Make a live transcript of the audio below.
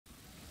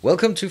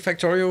Welcome to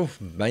Factorio.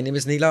 My name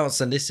is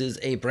Nilaus, and this is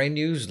a brand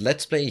new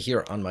Let's Play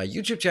here on my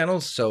YouTube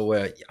channel.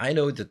 So I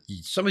know that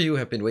some of you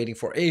have been waiting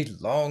for a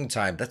long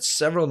time. That's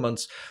several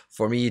months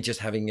for me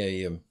just having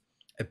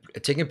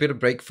taking a bit of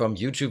break from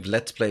YouTube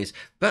Let's Plays.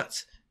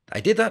 But I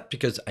did that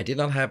because I did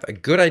not have a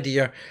good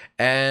idea,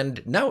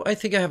 and now I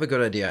think I have a good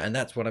idea, and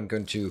that's what I'm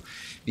going to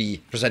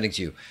be presenting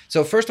to you.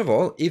 So first of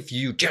all, if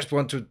you just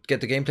want to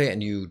get the gameplay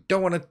and you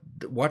don't want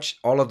to watch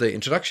all of the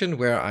introduction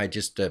where I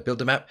just build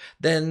the map,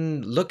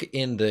 then look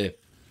in the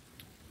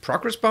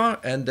progress bar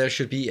and there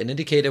should be an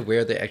indicator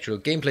where the actual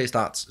gameplay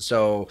starts.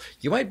 So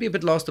you might be a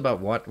bit lost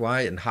about what,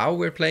 why, and how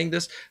we're playing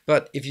this,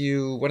 but if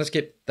you want to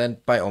skip, then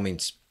by all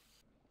means.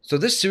 So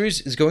this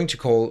series is going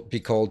to be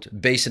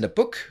called Base in a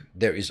Book.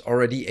 There is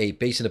already a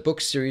Base in a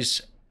Book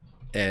series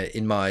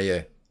in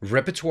my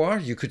repertoire,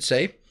 you could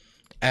say.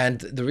 And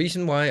the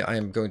reason why I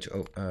am going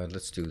to,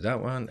 let's do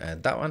that one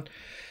and that one.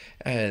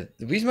 The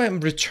reason why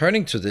I'm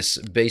returning to this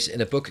Base in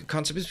a Book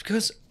concept is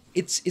because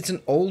it's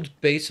an old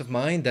base of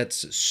mine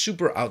that's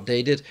super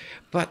outdated,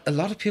 but a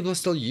lot of people are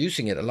still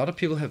using it. A lot of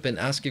people have been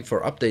asking for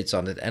updates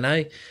on it, and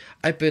I'm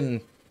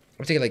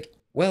thinking like,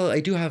 well, I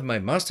do have my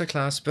master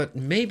class, but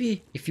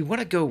maybe if you want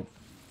to go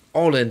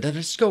all in, then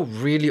let's go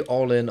really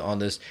all in on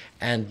this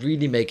and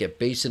really make a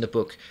base in a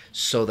book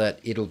so that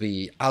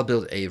I'll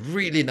build a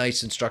really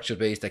nice and structured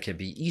base that can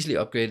be easily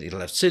upgraded. It'll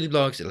have city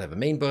blocks, it'll have a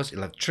main boss,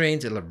 it'll have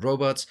trains, it'll have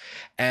robots,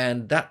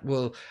 and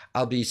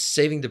I'll be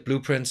saving the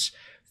blueprints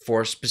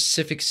for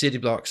specific city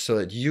blocks so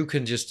that you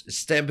can just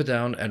stamp it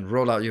down and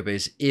roll out your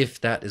base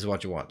if that is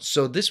what you want.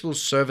 So this will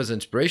serve as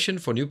inspiration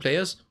for new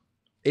players.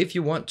 If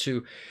you want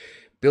to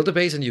build a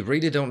base and you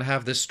really don't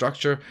have this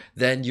structure,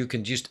 then you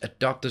can just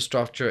adopt the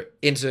structure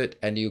into it,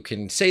 and you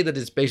can say that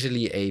it's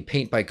basically a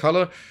paint by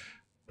color,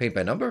 paint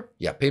by number.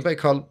 Yeah, paint by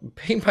color,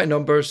 paint by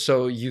number.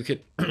 So you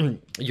could,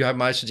 you have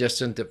my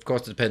suggestion. Of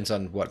course, it depends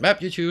on what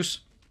map you choose.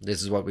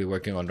 This is what we're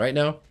working on right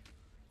now.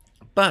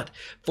 But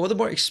for the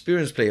more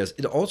experienced players,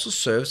 it also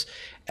serves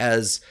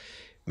as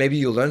maybe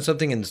you'll learn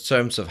something in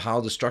terms of how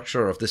the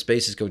structure of this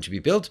base is going to be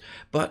built.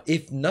 But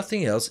if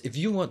nothing else, if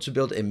you want to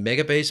build a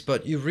mega base,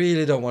 but you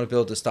really don't want to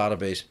build a starter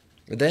base,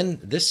 then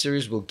this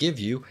series will give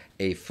you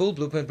a full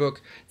blueprint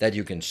book that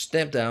you can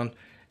stamp down.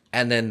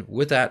 And then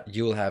with that,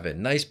 you will have a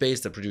nice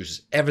base that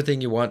produces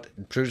everything you want,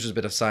 produces a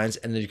bit of science,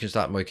 and then you can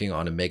start working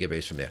on a mega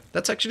base from there.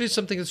 That's actually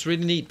something that's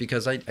really neat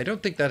because I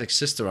don't think that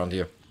exists around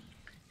here.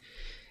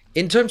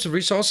 In terms of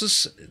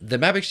resources, the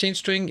map exchange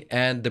string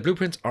and the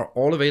blueprints are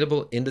all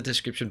available in the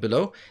description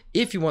below.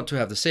 If you want to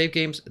have the save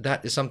games,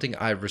 that is something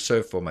I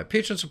reserve for my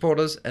Patreon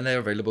supporters, and they're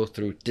available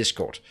through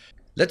Discord.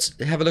 Let's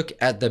have a look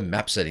at the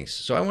map settings.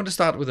 So I want to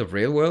start with a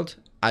real world.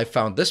 I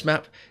found this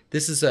map.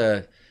 This is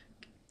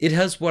it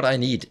has what I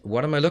need.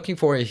 What am I looking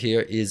for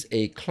here is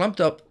a clumped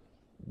up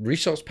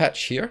resource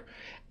patch here.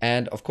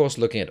 And of course,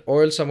 looking at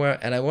oil somewhere.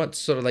 And I want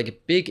sort of like a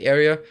big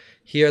area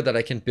here that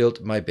I can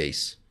build my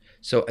base.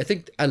 So I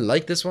think I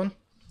like this one,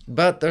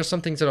 but there are some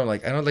things I don't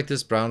like. I don't like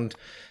this brown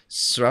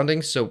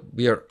surroundings, so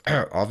we are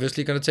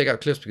obviously going to take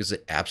out cliffs because I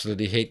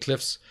absolutely hate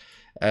cliffs.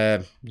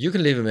 You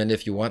can leave them in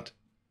if you want.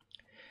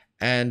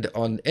 And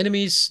on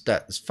enemies,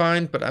 that's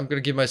fine, but I'm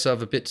going to give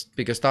myself a bit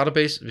bigger starter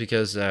base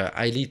because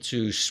I need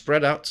to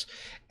spread out,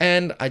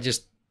 and I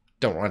just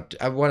don't want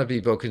I want to be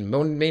focused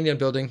mainly on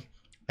building.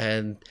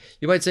 And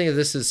you might say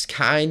this is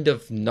kind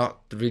of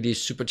not really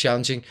super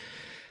challenging,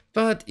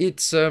 but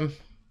it's going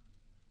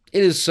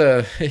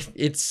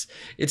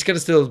to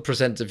still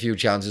present a few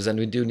challenges, and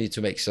we do need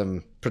to make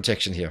some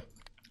protection here.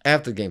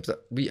 After the game,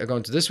 we are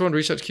going to this one,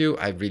 research queue.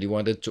 I really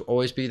wanted to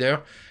always be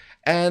there,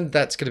 and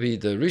that's going to be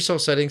the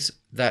resource settings.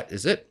 That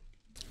is it.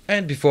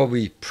 And before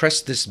we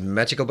press this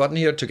magical button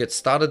here to get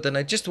started, then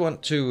I just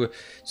want to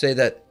say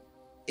that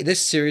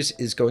this series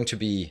is going to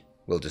be,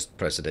 we'll just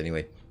press it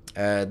anyway.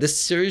 This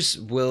series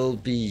will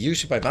be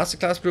used by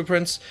masterclass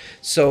blueprints,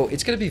 so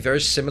it's going to be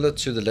very similar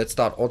to the Let's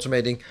Start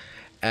Automating.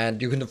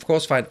 And you can, of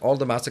course, find all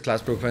the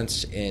masterclass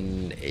blueprints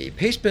in a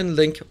pastebin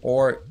link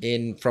or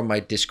from my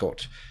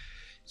Discord.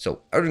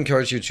 So I would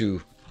encourage you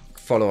to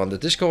follow on the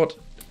Discord.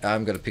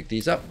 I'm going to pick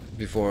these up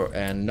before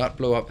and not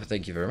blow up.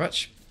 Thank you very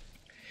much.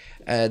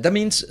 That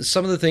means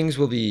some of the things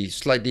will be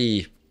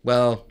slightly,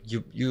 well,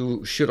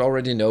 you should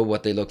already know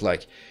what they look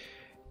like.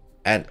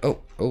 And,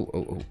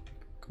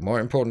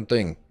 more important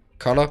thing,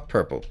 color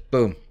purple.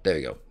 Boom, there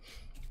you go.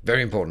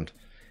 Very important.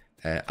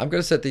 I'm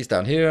going to set these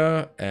down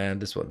here,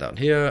 and this one down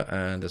here,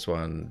 and this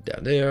one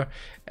down there,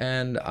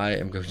 and I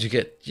am going to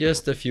get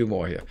just a few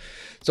more here.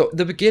 So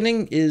the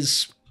beginning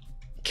is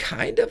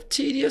kind of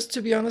tedious,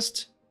 to be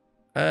honest.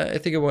 I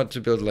think I want to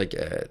build like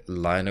a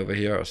line over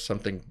here or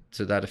something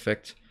to that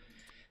effect.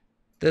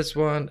 This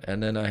one,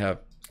 and then I have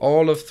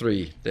all of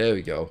 3. There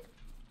we go.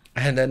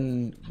 And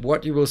then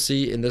what you will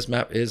see in this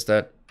map is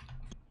that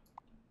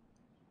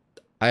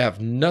I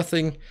have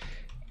nothing,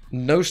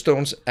 no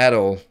stones at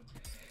all.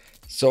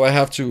 So I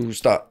have to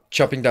start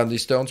chopping down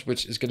these stones,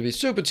 which is going to be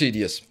super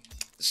tedious.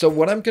 So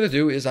what I'm going to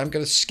do is I'm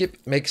going to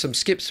make some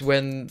skips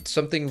when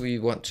something we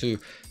want to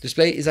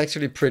display is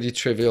actually pretty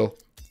trivial,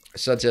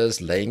 such as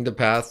laying the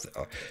path,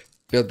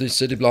 build these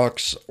city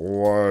blocks,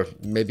 or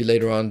maybe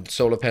later on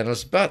solar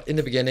panels. But in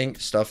the beginning,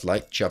 stuff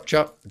like chop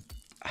chop,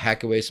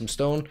 hack away some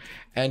stone,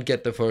 and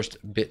get the first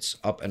bits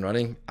up and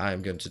running.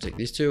 I'm going to take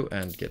these two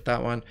and get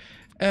that one,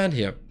 and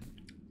here.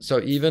 So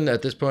even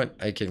at this point,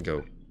 I can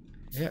go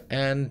here,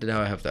 and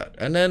now I have that.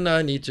 And then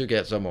I need to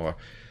get some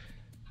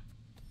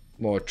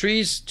more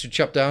trees to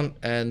chop down,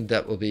 and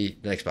that will be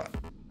the next part.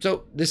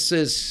 So this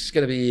is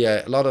going to be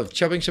a lot of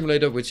chopping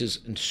simulator, which is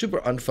super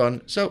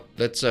unfun. So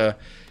let's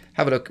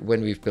have a look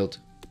when we've built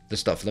the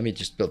stuff. Let me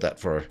just build that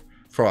for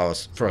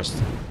us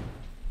first.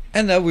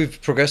 And now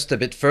we've progressed a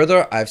bit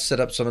further. I've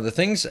set up some of the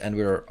things, and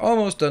we're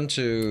almost done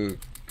to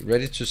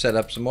ready to set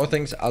up some more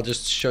things. I'll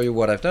just show you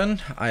what I've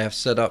done. I have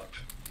set up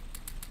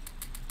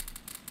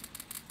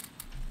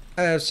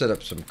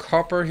some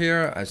copper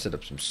here. I set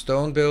up some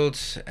stone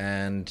builds,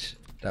 and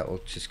that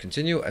will just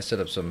continue. I set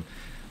up some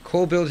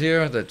coal build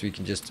here that we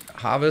can just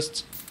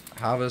harvest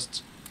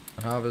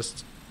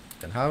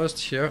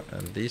here,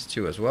 and these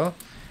two as well.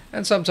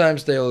 And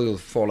sometimes they'll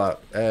fall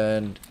out,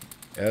 and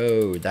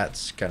oh,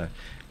 that's kind of,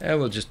 and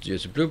we'll just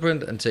use a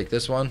blueprint and take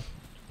this one.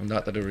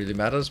 Not that it really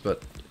matters,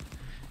 but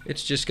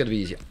it's just gonna be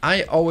easy.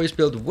 I always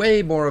build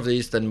way more of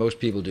these than most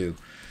people do,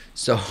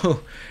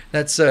 so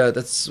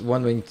that's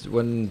one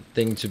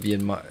thing to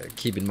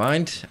keep in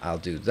mind. I'll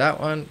do that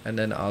one, and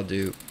then I'll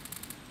do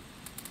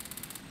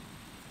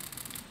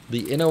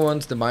the inner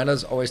ones. The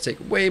miners always take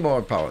way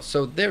more power.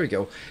 So there we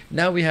go.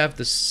 Now we have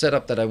the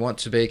setup that I want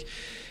to make.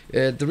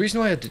 The reason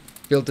why I had to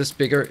build this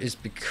bigger is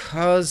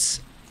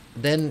because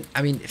then,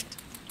 I mean,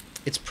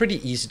 it's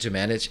pretty easy to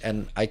manage,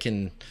 and I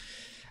can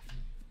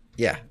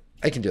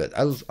do it.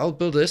 I'll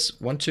build this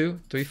 1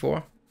 2 3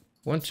 4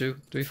 1 2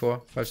 3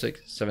 4 5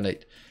 6 7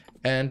 8,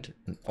 and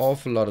an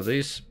awful lot of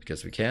these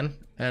because we can,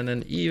 and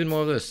then even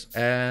more of this,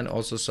 and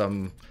also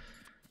some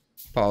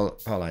power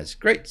lines.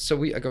 Great. So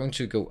we are going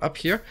to go up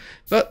here,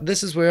 but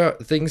this is where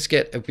things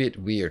get a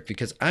bit weird,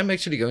 because I'm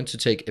actually going to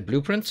take a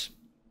blueprint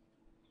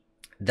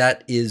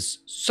that is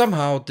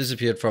somehow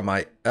disappeared from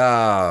my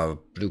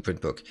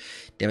blueprint book.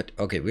 Damn it.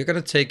 Okay, we're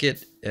gonna take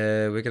it.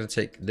 We're gonna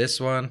take this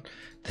one,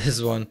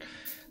 this one,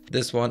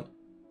 this one.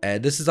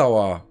 This is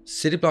our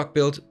city block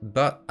build,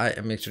 but I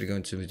am actually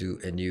going to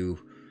do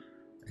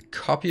a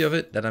copy of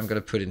it that I'm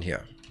gonna put in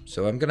here.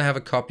 So I'm gonna have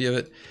a copy of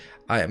it.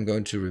 I am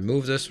going to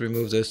remove this. I'm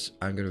going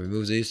to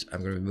remove these.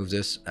 I'm going to remove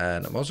this,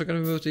 and I'm also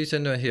going to remove these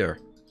in here.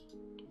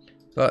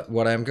 But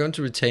what I'm going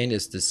to retain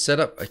is this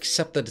setup,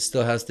 except that it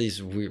still has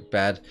these weird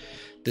bad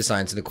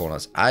designs in the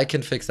corners. I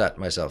can fix that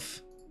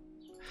myself.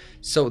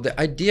 So the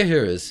idea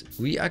here is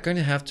we are going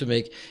to have to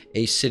make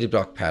a city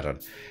block pattern,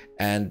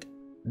 and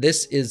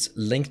this is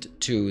linked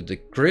to the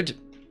grid,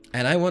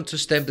 and I want to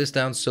stamp this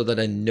down so that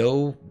I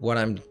know what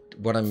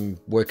I'm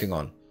working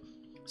on.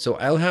 So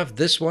I'll have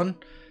this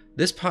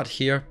part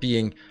here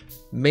being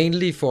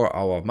mainly for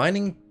our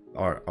mining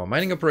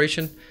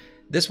operation.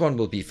 This one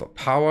will be for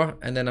power,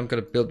 and then I'm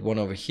going to build one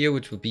over here,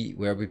 which will be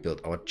where we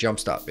build our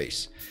jumpstart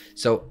base.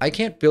 So I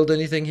can't build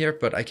anything here,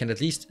 but I can at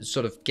least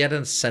sort of get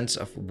a sense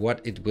of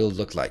what it will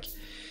look like.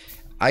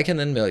 I can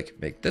then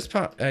make this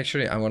part.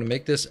 Actually, I want to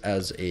make this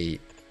as a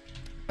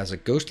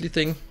ghostly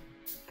thing,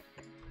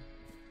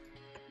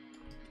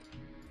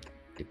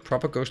 a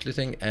proper ghostly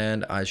thing,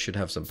 and I should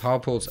have some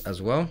power poles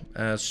as well.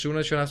 As soon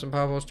as I should have some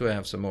power poles. Do I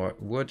have some more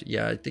wood?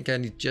 Yeah, I think I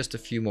need just a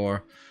bit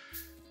more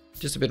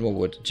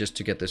wood just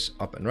to get this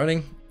up and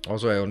running.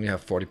 Also, I only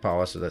have 40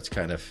 power, so that's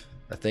kind of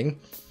a thing.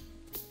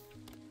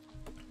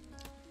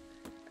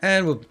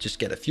 And we'll just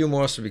get a few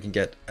more so we can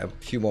get a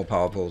few more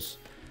power poles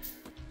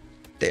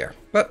there.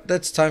 But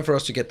that's time for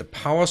us to get the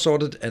power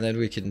sorted, and then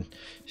we can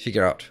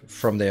figure out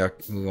from there,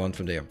 move on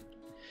from there.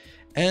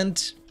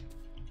 And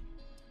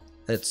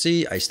let's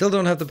see, I still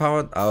don't have the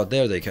power. Oh,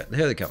 here they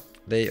come.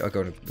 They are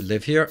going to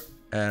live here,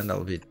 and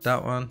that'll be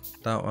that one,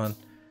 that one.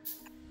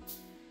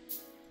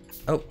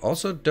 Oh,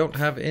 also don't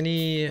have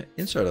any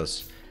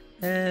inserters,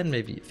 and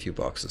maybe a few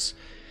boxes.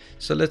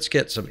 So let's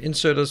get some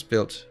inserters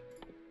built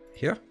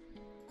here,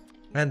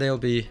 and they'll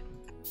be.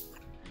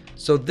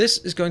 So this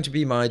is going to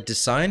be my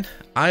design.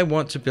 I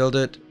want to build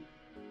it.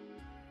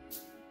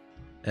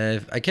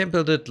 If I can't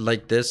build it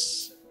like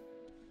this,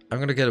 I'm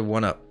gonna get a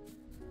 1-up,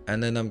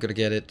 and then I'm gonna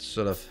get it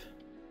sort of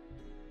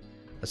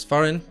as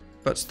far in,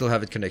 but still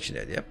have it connection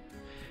there. Yep.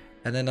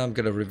 And then I'm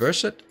gonna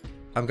reverse it.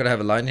 I'm gonna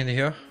have a line in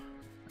here,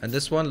 and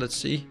this one, let's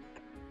see.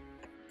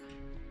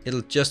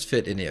 It'll just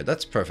fit in here.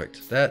 That's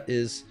perfect. That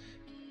is,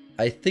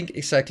 I think,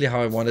 exactly how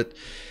I want it.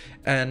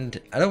 And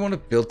I don't want to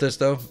build this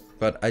though,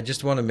 but I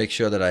just want to make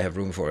sure that I have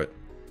room for it.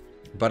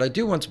 But I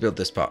do want to build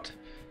this part.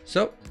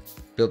 So,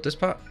 build this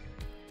part.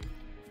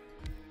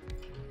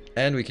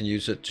 And we can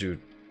use it to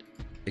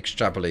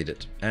extrapolate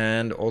it.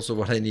 And also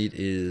what I need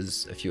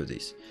is a few of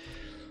these.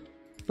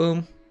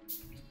 Boom.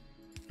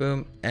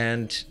 Boom.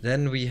 And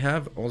then we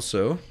have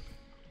also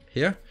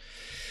here,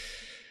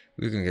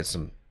 we can get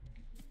some.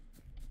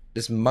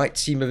 This might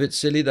seem a bit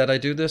silly that I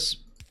do this,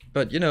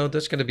 but you know,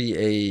 there's going to be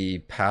a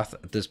path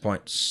at this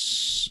point,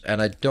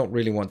 and I don't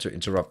really want to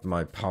interrupt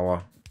my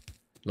power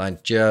line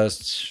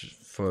just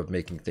for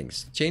making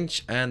things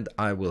change, and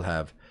I will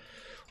have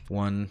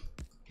one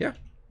here.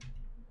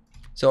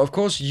 So of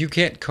course you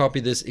can't copy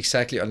this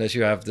exactly unless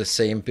you have the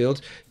same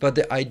build, but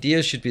the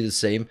idea should be the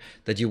same,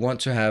 that you want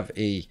to have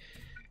a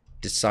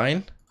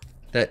design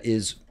that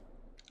is,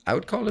 I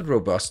would call it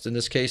robust in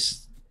this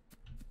case,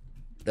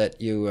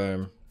 that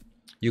you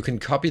can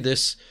copy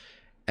this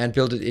and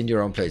build it in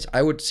your own place.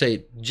 I would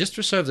say just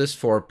reserve this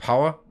for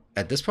power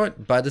at this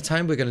point. By the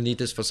time we're going to need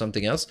this for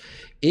something else,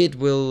 it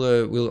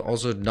will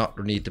also not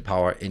need the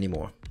power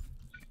anymore.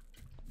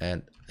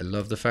 And I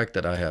love the fact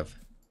that I have,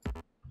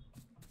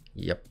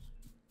 yep.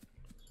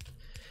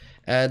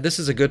 And this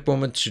is a good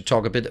moment to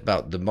talk a bit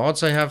about the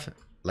mods I have,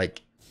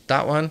 like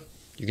that one.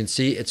 You can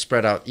see it's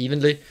spread out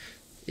evenly.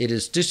 It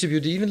is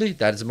distributed evenly.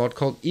 That is a mod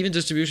called Even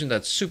Distribution.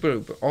 That's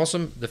super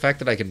awesome. The fact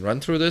that I can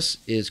run through this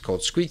is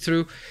called Squeak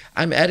Through.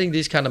 I'm adding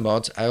these kind of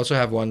mods. I also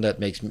have one that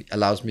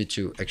allows me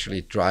to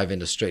actually drive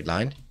in a straight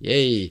line.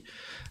 Yay!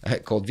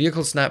 Called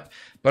Vehicle Snap.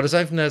 But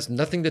aside from that, there's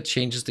nothing that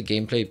changes the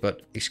gameplay,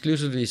 but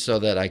exclusively so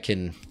that I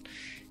can...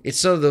 It's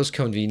sort of those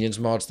convenience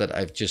mods that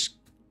I've just...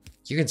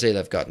 You can say that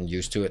I've gotten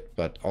used to it,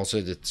 but also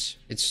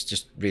it's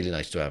just really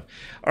nice to have.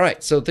 All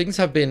right, so things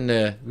have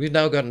been, we've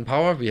now gotten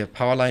power. We have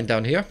power line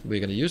down here. We're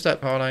going to use that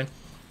power line.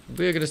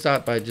 We're going to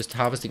start by just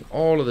harvesting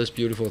all of this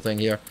beautiful thing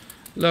here.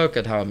 Look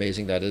at how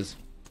amazing that is.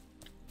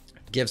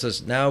 Gives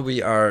us, now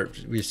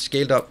we've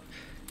scaled up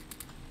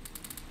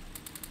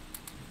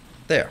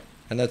there.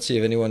 And let's see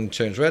if anyone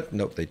turns red.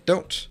 Nope, they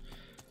don't.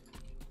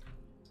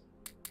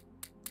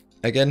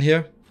 Again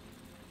here.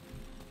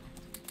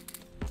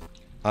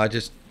 I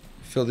just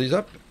fill these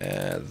up.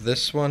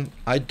 This one,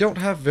 I don't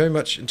have very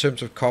much in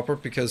terms of copper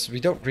because we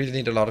don't really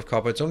need a lot of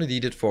copper. It's only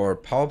needed for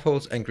power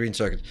poles and green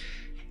circuit,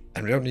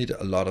 and we don't need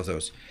a lot of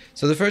those.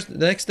 So the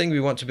next thing we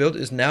want to build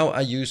is, now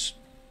I use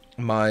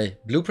my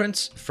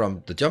blueprints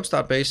from the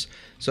jumpstart base.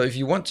 So if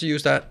you want to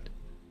use that,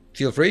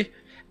 feel free.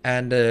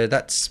 And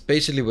that's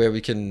basically where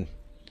we can,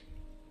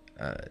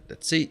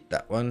 let's see,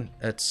 that one,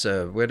 that's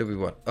where do we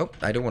want, oh,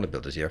 I don't want to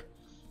build it here.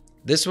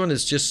 This one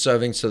is just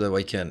serving so that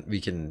we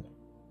can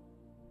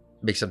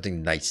make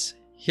something nice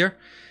here.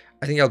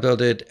 I think I'll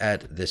build it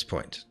at this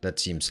point. That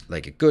seems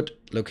like a good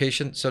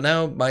location. So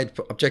now my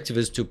objective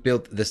is to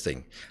build this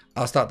thing.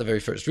 I'll start the very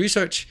first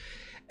research,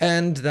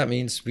 and that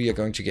means we are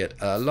going to get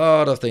a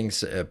lot of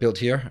things built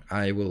here.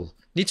 I will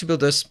need to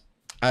build this.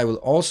 I will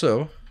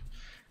also,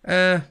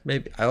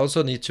 maybe I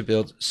also need to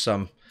build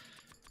some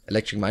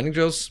electric mining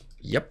drills.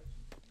 Yep.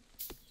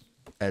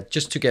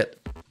 Just to get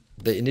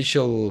the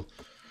initial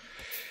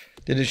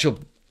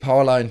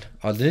power line,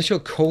 or the initial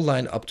coal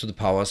line up to the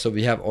power, so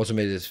we have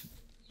automated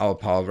our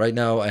power. Right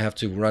now I have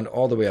to run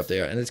all the way up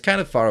there, and it's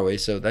kind of far away,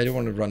 so I don't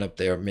want to run up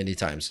there many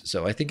times.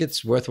 So I think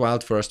it's worthwhile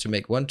for us to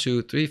make 1,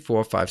 2, 3,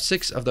 4, 5,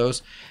 6 of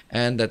those,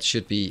 and that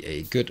should be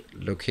a good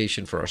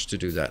location for us to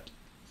do that.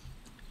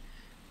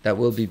 That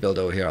will be built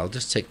over here. I'll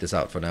just take this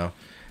out for now,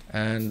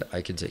 and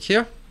I can take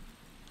here.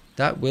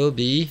 That will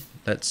be,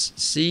 let's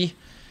see,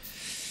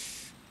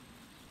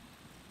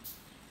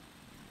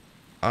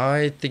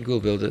 I think we'll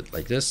build it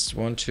like this.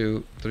 1,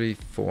 2, 3,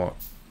 4,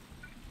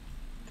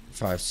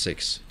 5,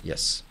 6.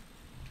 Yes.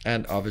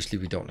 And obviously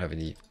we don't have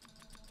any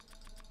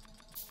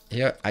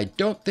here. I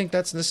don't think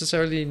that's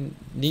necessarily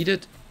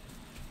needed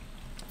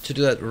to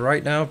do that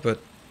right now, but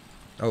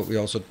oh, we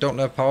also don't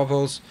have power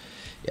poles.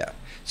 Yeah.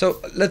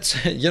 So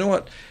let's, you know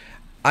what?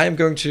 I am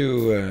going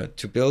to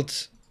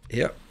build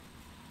here.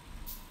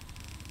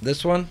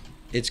 This one,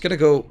 it's going to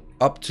go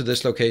up to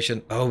this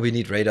location. Oh, we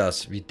need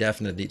radars. We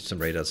definitely need some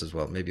radars as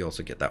well. Maybe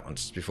also get that one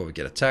just before we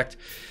get attacked.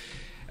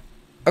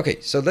 Okay,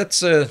 so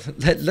let's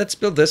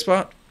build this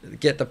part,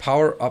 get the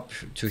power up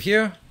to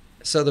here,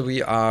 so that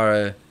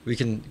we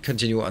can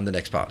continue on the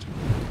next part.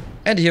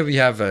 And here we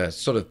have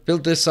sort of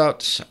built this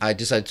out. I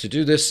decided to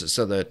do this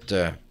so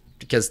that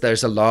because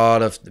there's a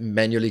lot of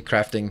manually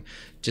crafting,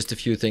 just a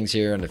few things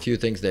here and a few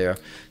things there.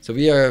 So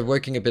we are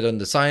working a bit on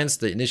the science.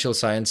 The initial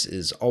science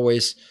is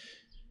always,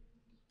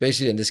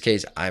 basically in this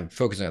case, I'm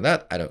focusing on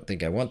that. I don't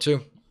think I want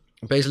to.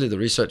 Basically the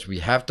research we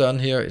have done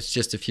here is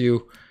just a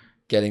few,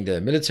 getting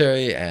the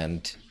military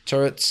and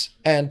turrets,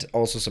 and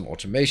also some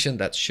automation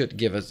that should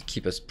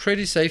keep us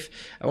pretty safe.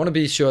 I want to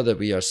be sure that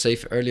we are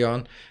safe early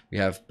on. We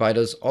have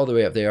biters all the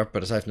way up there,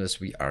 but aside from this,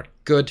 we are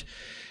good.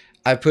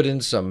 I put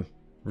in some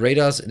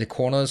radars in the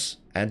corners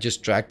and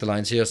just drag the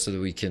lines here so that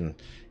we can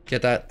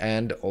get that.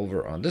 And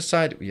over on this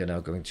side, we are now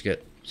going to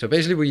get, so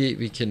basically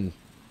we can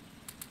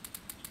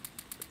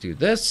do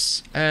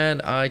this,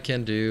 and I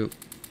can do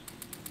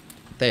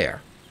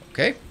there.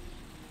 Okay.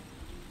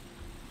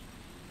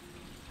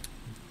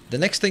 The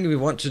next thing we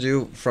want to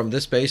do from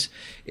this base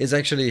is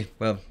actually,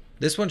 well,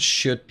 this one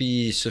should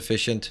be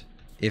sufficient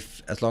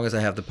as long as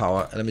I have the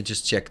power. Let me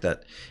just check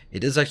that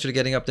it is actually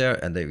getting up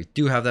there, and we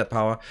do have that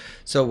power.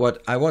 So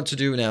what I want to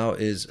do now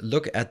is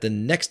look at the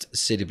next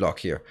city block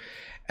here,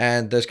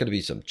 and there's going to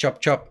be some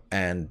chop chop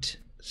and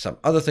some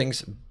other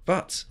things,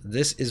 but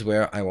this is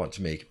where I want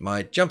to make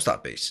my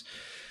jumpstart base.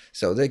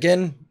 So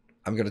again,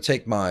 I'm going to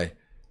take my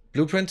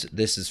blueprint.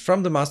 This is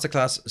from the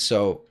masterclass,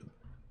 so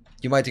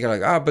you might think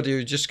like, but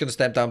you're just going to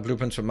stamp down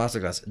blueprints from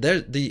Masterclass.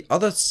 There, the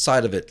other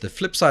side of it, the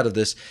flip side of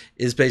this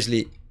is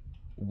basically,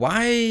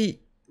 why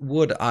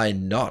would I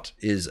not,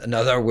 is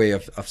another way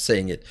of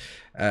saying it.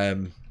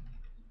 And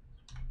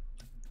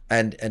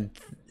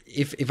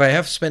if I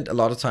have spent a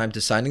lot of time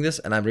designing this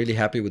and I'm really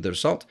happy with the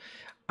result,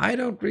 I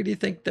don't really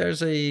think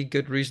there's a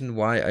good reason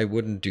why I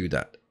wouldn't do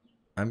that.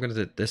 I'm going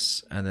to do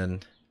this and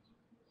then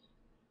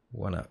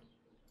one up.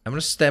 I'm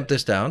going to stamp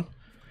this down.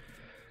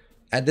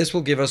 And this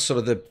will give us sort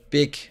of the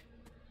big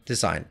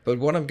design. But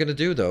what I'm going to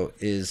do though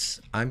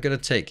is I'm going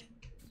to take,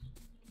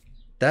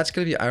 that's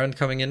going to be iron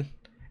coming in,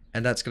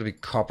 and that's going to be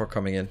copper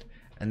coming in.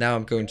 And now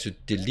I'm going to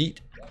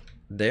delete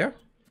there.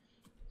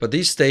 But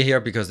these stay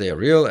here because they are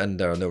real and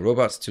there are no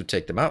robots to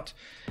take them out.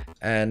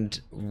 And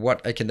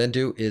what I can then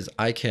do is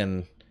I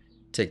can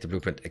take the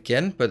blueprint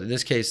again, but in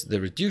this case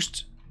the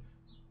reduced.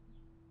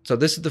 So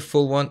this is the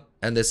full one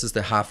and this is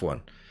the half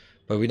one.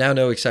 But we now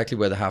know exactly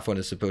where the half one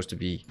is supposed to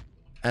be.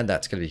 And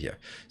that's going to be here.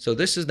 So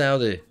this is now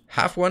the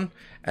half one,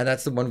 and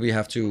that's the one we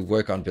have to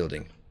work on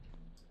building.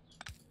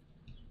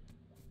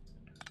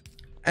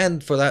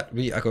 And for that,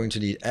 we are going to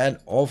need an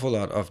awful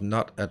lot of,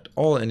 not at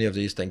all any of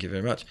these, thank you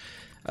very much,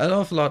 an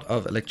awful lot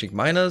of electric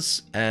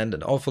miners, and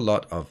an awful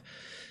lot of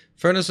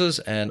furnaces,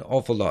 and an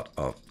awful lot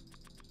of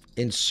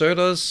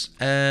inserters,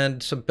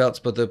 and some belts.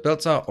 But the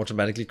belts are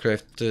automatically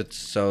crafted,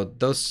 so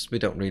those we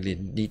don't really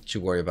need to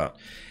worry about.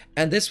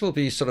 And this will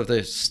be sort of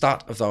the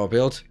start of our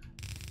build.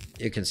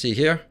 You can see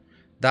here,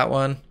 that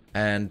one,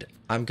 and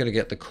I'm going to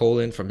get the coal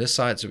in from this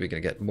side, so we're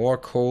going to get more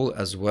coal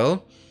as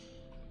well.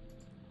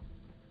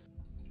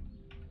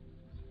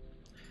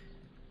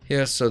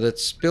 Here, so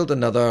let's build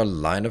another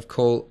line of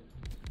coal.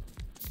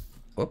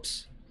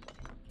 Oops.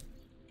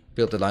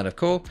 Build a line of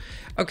coal.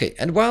 Okay,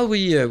 and while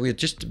we're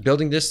just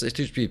building this, it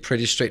should be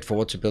pretty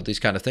straightforward to build these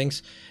kind of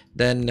things.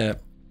 Then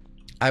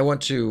I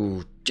want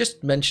to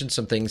just mention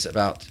some things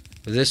about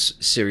this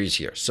series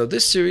here. So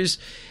this series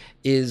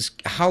is,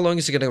 how long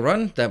is it going to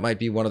run? That might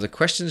be one of the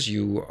questions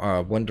you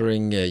are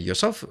wondering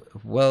yourself.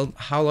 Well,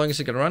 how long is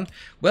it going to run?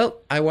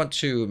 Well, I want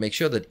to make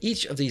sure that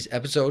each of these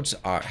episodes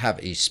have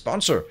a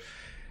sponsor.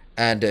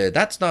 And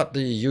that's not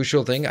the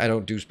usual thing. I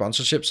don't do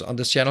sponsorships on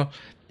this channel.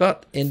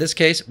 But in this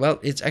case, well,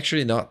 it's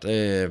actually not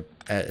a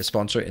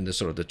sponsor in the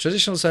sort of the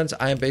traditional sense.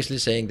 I am basically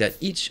saying that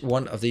each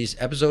one of these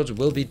episodes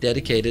will be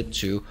dedicated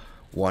to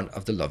one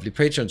of the lovely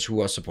patrons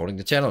who are supporting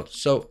the channel.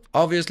 So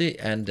obviously,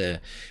 and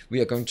we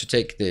are going to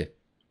take the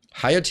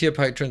higher tier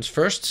patrons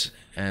first,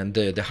 and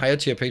the higher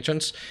tier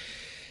patrons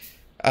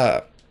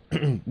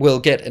will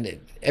get an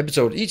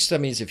episode each. That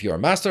means if you're a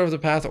Master of the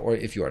Path or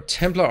if you're a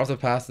Templar of the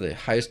Path, the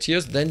highest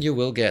tiers, then you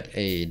will get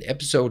an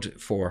episode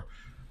for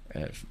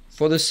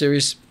this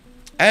series.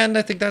 And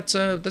I think that's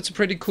a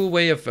pretty cool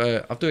way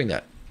of doing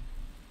that.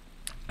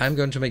 I'm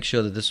going to make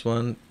sure that this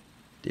one,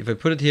 if I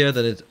put it here,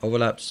 that it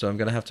overlaps. So I'm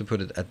going to have to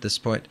put it at this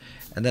point,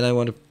 and then I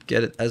want to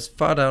get it as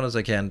far down as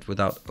I can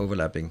without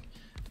overlapping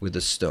with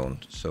the stone.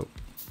 So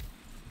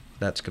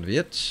that's going to be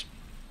it.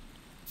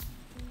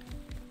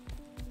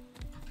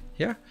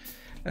 Here.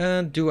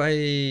 And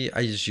I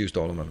just used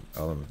all of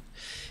them.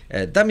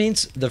 That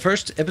means the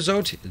first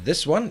episode,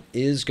 this one,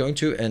 is going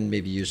to, and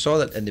maybe you saw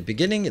that in the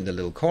beginning, in the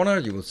little corner,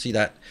 you will see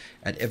that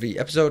at every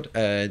episode.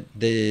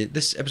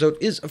 This episode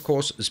is, of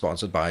course,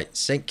 sponsored by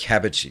St.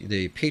 Cabbage,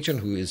 the patron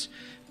who has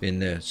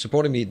been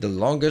supporting me the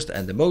longest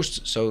and the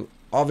most. So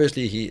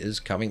obviously he is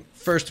coming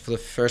first for the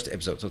first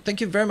episode. So thank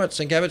you very much,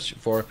 St. Cabbage,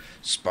 for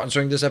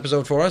sponsoring this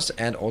episode for us,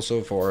 and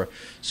also for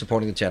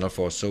supporting the channel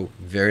for so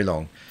very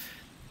long.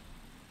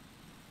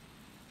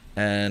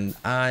 And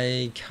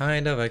I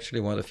kind of actually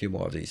want a few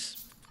more of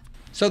these.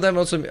 So that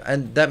also,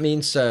 and that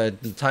means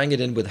tying it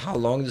in with how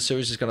long the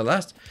series is going to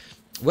last.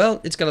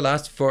 Well, it's going to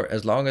last for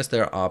as long as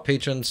there are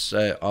patrons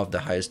of the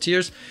highest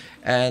tiers.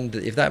 And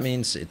if that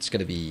means it's going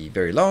to be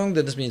very long,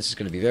 then this means it's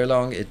going to be very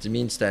long. It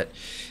means that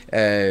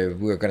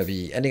we're going to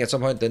be ending at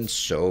some point, then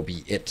so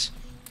be it.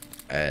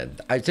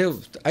 And I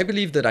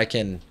believe that I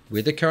can,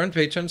 with the current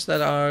patrons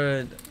that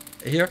are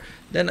here,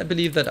 then I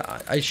believe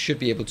that I should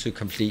be able to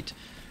complete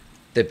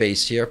the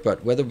base here.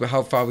 But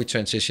how far we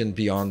transition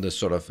beyond the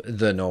sort of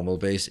the normal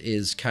base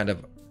is kind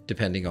of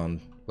depending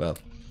on, well,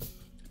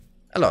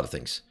 a lot of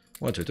things.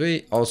 1, 2,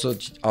 3. Also,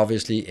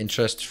 obviously,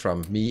 interest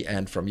from me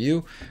and from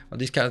you on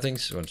these kind of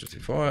things. 1, 2, 3,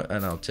 4.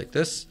 And I'll take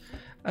this.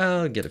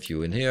 I'll get a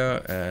few in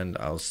here, and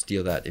I'll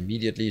steal that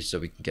immediately so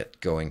we can get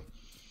going.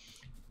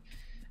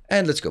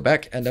 And let's go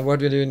back. And then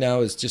what we're doing now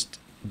is just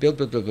build,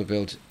 build, build, build,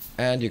 build.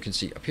 And you can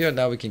see up here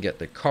now we can get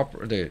the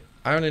copper, the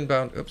iron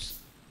inbound. Oops,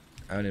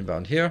 iron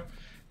inbound here.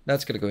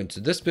 That's going to go into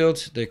this build.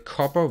 The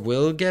copper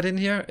will get in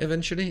here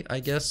eventually, I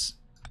guess.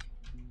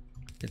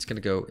 It's going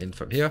to go in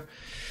from here.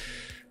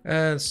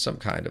 And some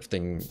kind of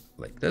thing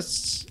like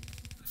this.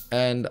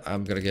 And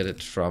I'm going to get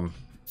it from...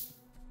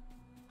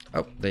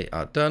 Oh, they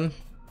are done.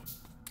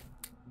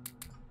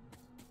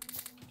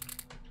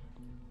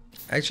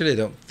 Actually, I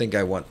don't think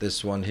I want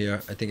this one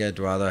here. I think I'd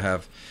rather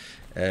have...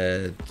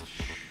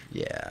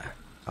 yeah,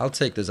 I'll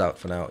take this out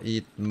for now.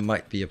 It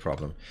might be a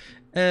problem.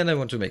 And I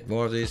want to make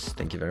more of these.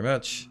 Thank you very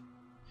much.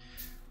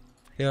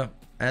 here,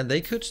 and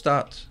they could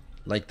start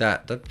like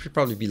that. That would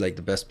probably be like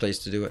the best place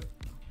to do it.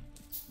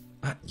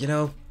 But you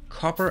know,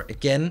 copper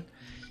again,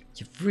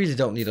 you really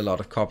don't need a lot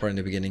of copper in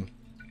the beginning,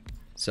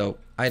 so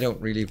I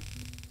don't really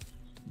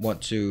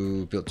want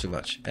to build too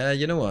much.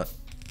 You know what,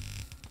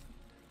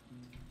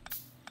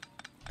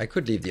 I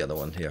could leave the other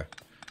one here.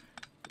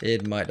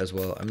 It might as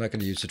well. I'm not going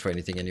to use it for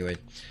anything anyway.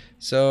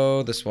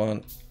 So this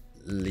one,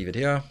 leave it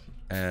here,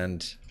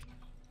 and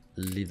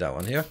leave that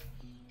one here.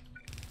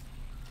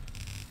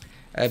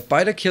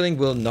 Biter killing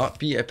will not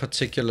be a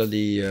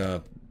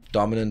particularly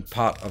dominant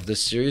part of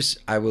this series.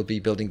 I will be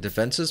building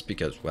defenses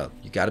because, well,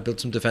 you got to build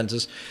some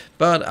defenses,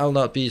 but I'll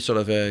not be sort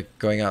of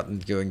going out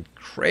and going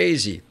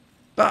crazy.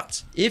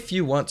 But if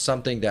you want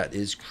something that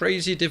is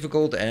crazy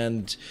difficult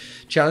and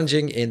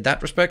challenging in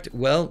that respect,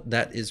 well,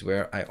 that is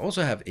where I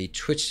also have a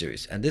Twitch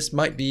series. And this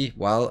might be,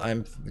 while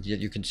I'm,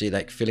 you can see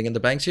like filling in the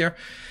blanks here,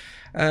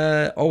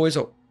 always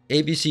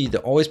ABC, the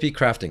always be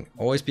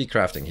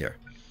crafting here.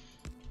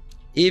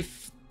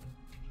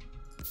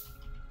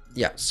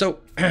 Yeah,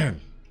 so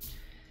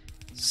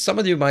some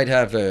of you might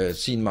have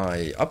seen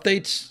my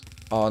updates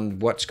on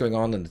what's going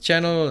on in the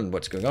channel and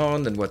what's going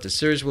on and what the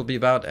series will be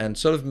about, and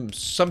sort of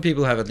some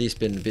people have at least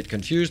been a bit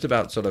confused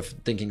about sort of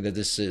thinking that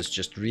this is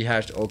just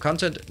rehashed old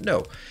content.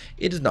 No,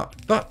 it is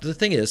not. But the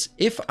thing is,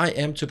 if I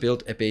am to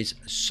build a base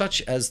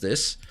such as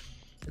this,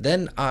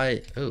 then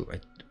I'm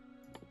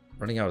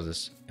running out of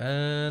this,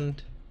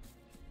 and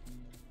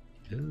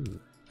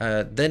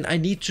then I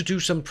need to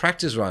do some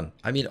practice run.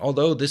 I mean,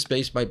 although this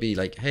base might be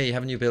like, hey,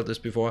 haven't you built this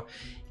before?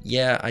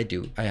 Yeah, I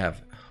do. I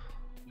have.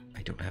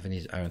 I don't have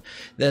any iron.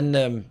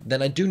 Then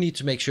I do need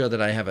to make sure that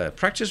I have a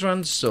practice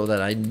run so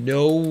that I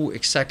know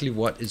exactly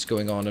what is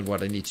going on and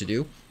what I need to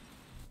do.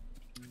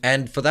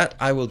 And for that,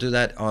 I will do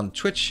that on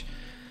Twitch.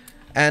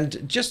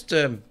 And just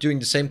doing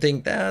the same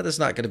thing, that's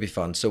not going to be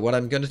fun. So what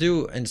I'm going to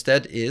do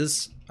instead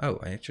is... Oh,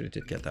 I actually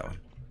did get that one.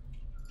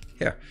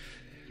 Here.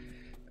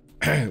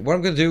 What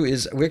I'm going to do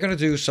is we're going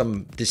to do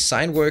some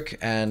design work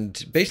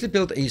and basically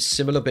build a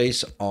similar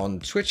base on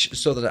Twitch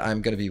so that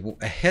I'm going to be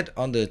ahead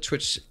on the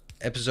Twitch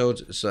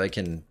episode, so I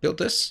can build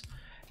this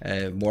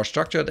more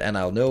structured, and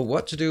I'll know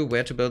what to do,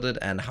 where to build it,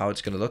 and how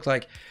it's going to look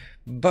like.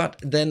 But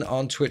then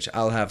on Twitch,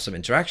 I'll have some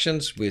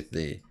interactions with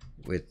the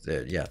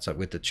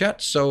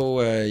chat, so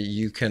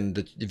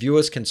the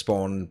viewers can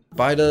spawn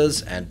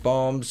biters and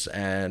bombs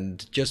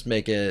and just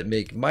make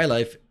my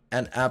life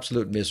an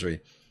absolute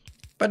misery.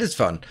 But it's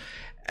fun.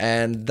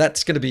 And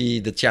that's going to be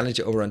the challenge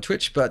over on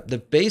Twitch, but the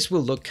base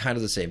will look kind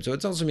of the same. So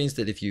it also means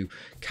that if you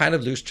kind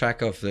of lose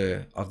track of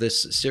the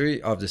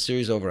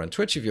series over on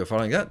Twitch, if you're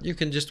following that, you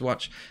can just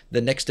watch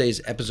the next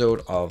day's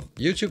episode of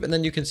YouTube, and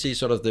then you can see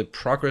sort of the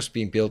progress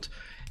being built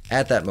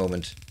at that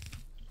moment,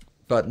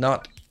 but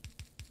not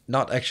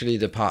actually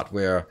the part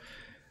where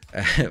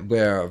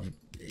where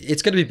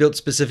it's going to be built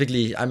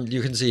specifically.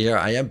 You can see here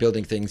I am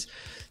building things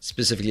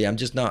specifically. I'm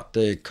just not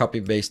the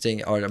copy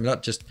pasting, or I'm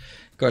not just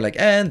going like,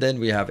 and then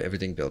we have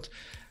everything built.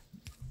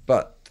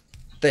 But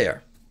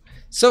there.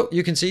 So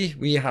you can see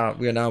we are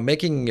now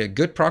making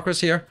good progress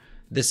here.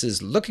 This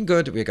is looking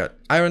good. We got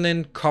iron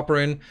in, copper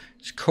in,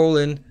 coal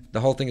in.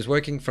 The whole thing is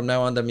working. From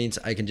now on, that means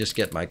I can just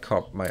get my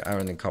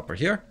iron and copper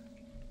here.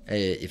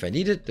 If I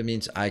need it, that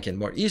means I can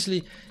more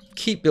easily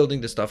keep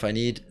building the stuff I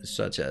need,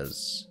 such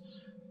as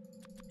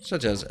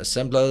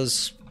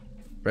assemblers,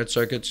 red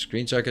circuits,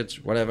 green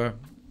circuits, whatever.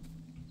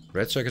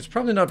 Red circuits,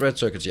 probably not red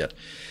circuits yet.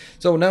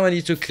 So now I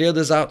need to clear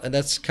this out, and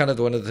that's kind of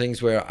one of the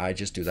things where I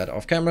just do that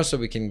off camera so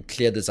we can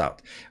clear this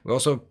out. We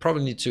also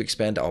probably need to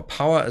expand our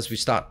power as we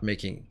start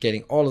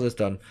getting all of this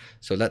done.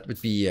 So that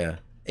would be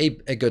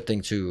a good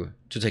thing to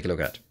take a look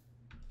at.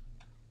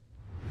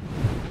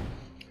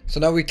 So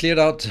now we cleared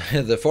out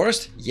the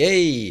forest.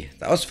 Yay,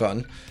 that was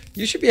fun.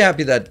 You should be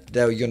happy that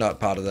you're not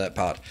part of that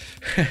part.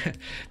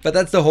 But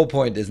that's the whole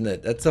point, isn't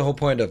it? That's the whole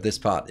point of this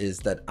part, is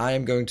that I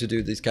am going to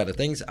do these kind of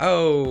things.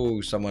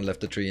 Oh, someone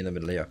left a tree in the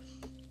middle here.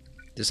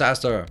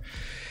 Disaster.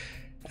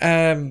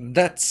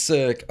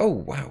 Oh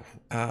wow,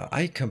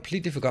 I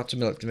completely forgot to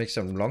make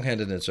some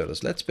long-handed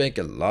inserters. Let's bake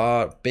a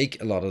lot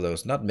of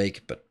those. Not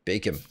make, but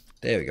bake them.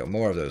 There we go,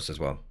 more of those as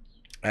well.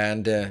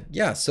 And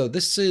yeah, so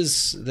this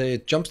is the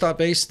jumpstart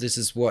base. This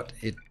is what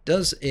it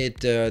does.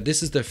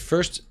 This is the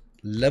first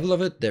level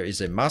of it. There is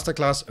a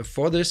masterclass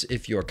for this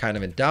if you're kind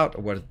of in doubt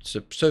of what it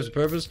serves the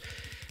purpose.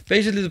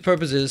 Basically, the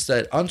purpose is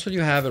that until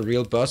you have a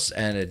real bus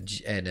and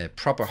a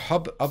proper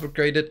hub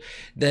upgraded,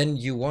 then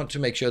you want to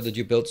make sure that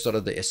you build sort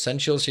of the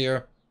essentials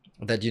here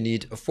that you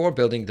need for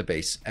building the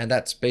base. And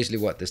that's basically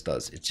what this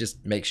does. It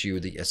just makes you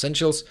the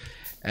essentials.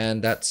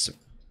 And that's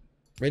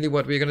really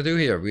what we're going to do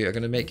here. We are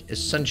going to make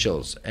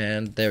essentials.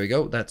 And there we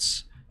go.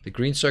 That's the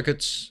green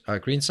circuits,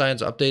 green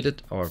science updated,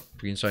 or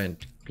green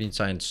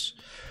science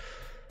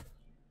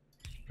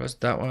plus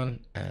that one,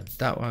 and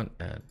that one,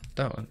 and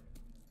that one.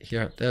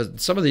 Here,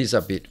 some of these are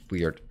a bit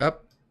weird.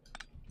 Up,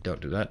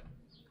 don't do that.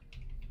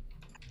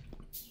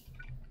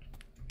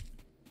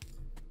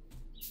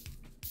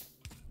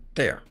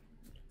 There.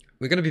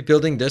 We're going to be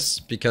building this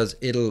because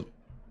it'll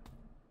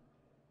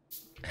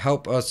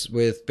help us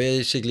with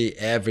basically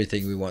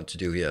everything we want to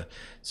do here.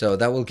 So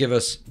that will give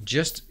us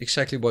just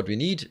exactly what we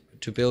need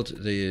to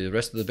build the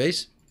rest of the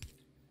base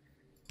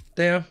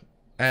there,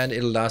 and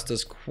it'll last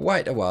us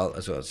quite a while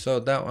as well. So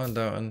that one,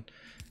 that one,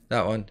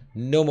 that one,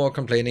 no more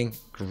complaining.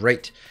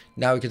 Great.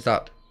 Now we can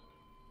start.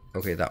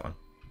 Okay, that one.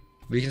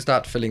 We can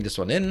start filling this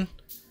one in,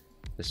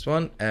 this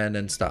one, and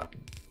then start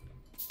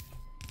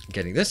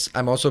getting this.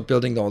 I'm also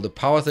building all the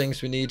power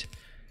things we need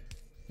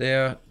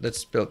there.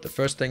 Let's build the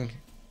first thing.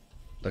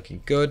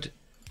 Looking good.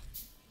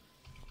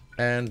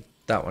 And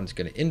that one's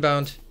going to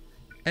inbound.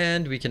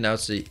 And we can now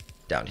see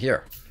down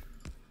here.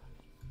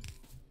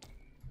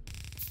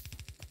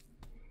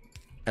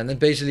 And then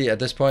basically at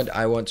this point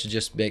I want to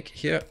just make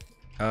here.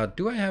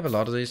 Do I have a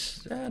lot of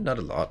these? Not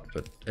a lot,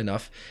 but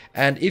enough.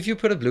 And if you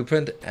put a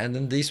blueprint, and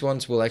then these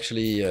ones will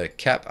actually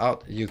cap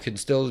out, you can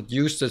still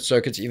use the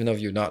circuits even though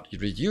you're not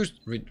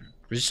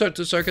research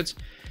the circuits.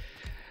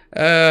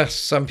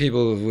 Some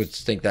people would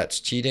think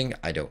that's cheating.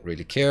 I don't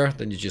really care.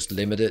 Then you just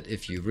limit it.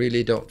 If you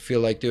really don't feel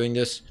like doing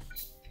this,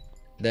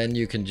 then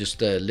you can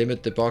just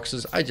limit the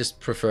boxes. I just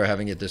prefer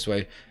having it this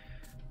way.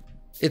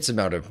 It's a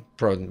matter of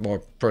more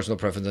personal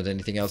preference than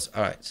anything else.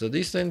 All right, so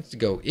these things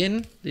go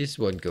in, these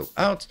one go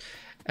out,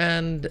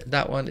 and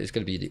that one is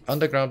going to be the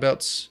underground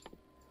belts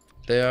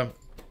there.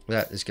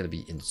 That is going to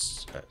be in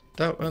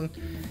that one,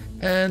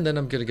 and then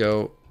I'm going to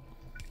go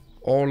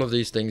all of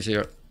these things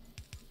here.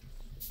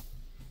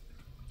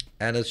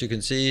 And as you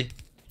can see,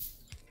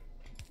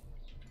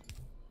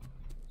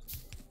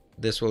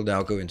 this will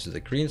now go into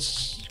the green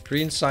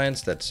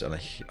science that's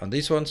on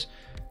these ones,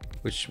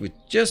 which we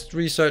just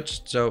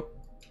researched. So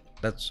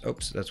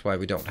that's why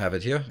we don't have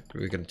it here.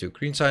 We're going to do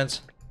green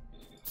science.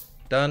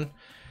 Done.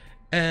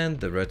 And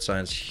the red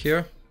science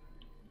here.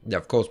 Yeah,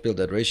 of course, build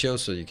that ratio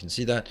so you can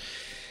see that.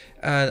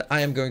 And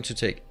I am going to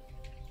take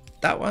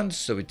that one.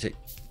 So we take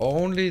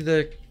only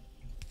the...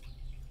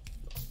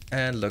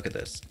 And look at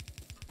this.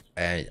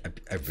 I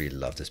really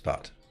love this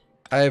part.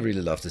 I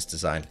really love this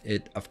design.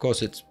 Of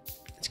course, it's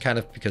kind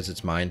of because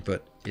it's mine,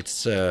 but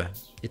it's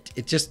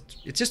it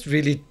just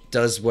really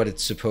does what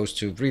it's supposed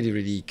to,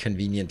 really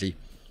conveniently.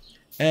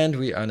 And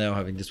we are now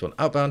having this one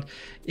outbound.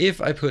 If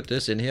I put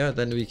this in here,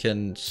 then we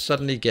can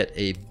suddenly get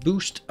a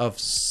boost of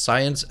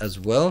science as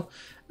well,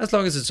 as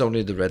long as it's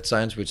only the red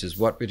science, which is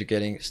what we're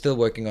getting. Still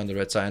working on the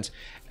red science.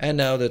 And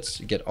now let's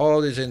get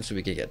all these in so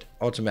we can get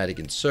automatic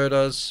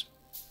inserters.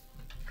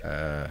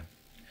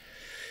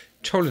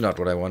 Totally not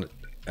what I wanted.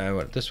 I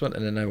want this one,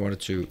 and then I wanted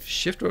to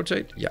shift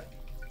rotate. Yeah.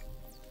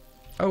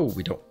 Oh,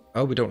 we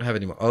don't have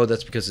any more. Oh,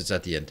 that's because it's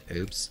at the end.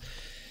 Oops.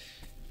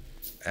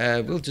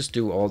 We'll just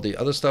do all the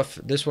other stuff.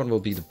 This one will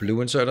be the blue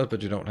inserter,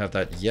 but you don't have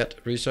that yet.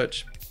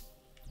 Research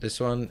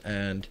this one,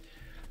 and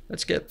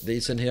let's get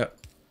these in here.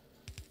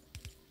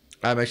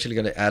 I'm actually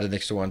going to add an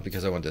extra one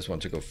because I want this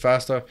one to go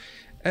faster.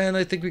 And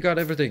I think we got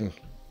everything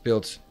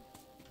built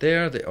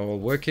there. They're all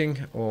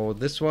working. Or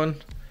this one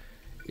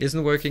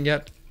isn't working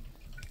yet.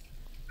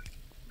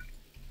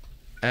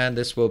 And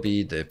this will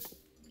be the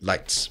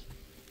lights.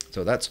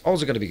 So that's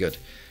also going to be good.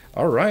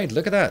 All right,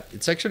 look at that.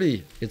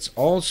 It's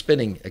all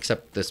spinning,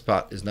 except this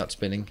part is not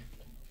spinning.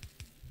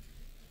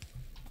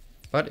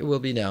 But it will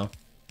be now.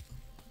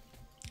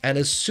 And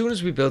as soon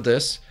as we build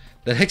this,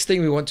 the next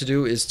thing we want to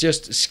do is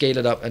just scale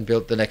it up and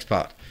build the next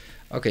part.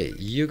 Okay,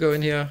 you go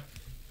in here.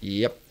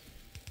 Yep.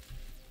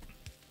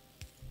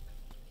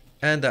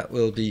 And that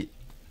will be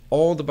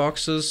all the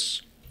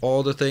boxes,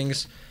 all the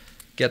things.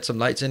 Get some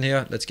lights in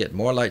here. Let's get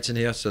more lights in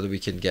here so that we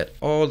can get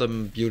all the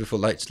beautiful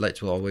lights.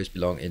 Lights will always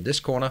belong in this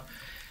corner.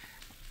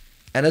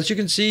 And as you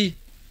can see,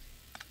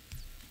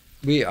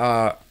 we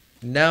are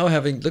now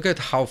having, look at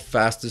how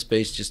fast this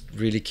base just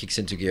really kicks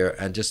into gear,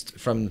 and just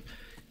from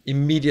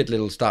immediate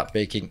little start not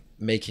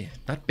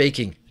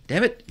baking.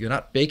 Damn it, you're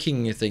not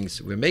baking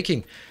things. We're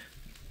making,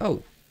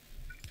 oh,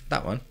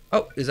 that one.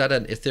 Oh, is that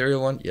an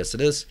ethereal one? Yes,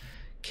 it is.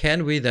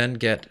 Can we then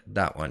get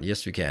that one?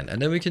 Yes, we can.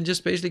 And then we can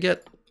just basically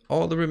get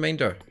all the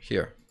remainder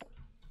here.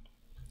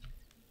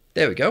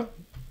 There we go.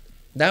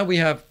 Now we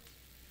have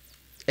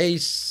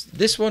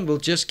this one will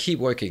just keep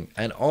working,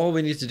 and all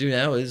we need to do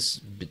now is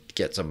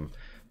get some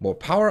more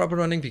power up and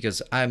running,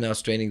 because I'm now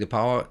straining the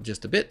power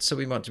just a bit, so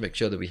we want to make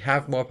sure that we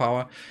have more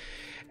power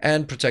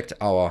and protect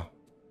our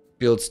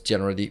builds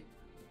generally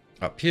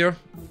up here.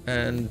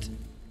 And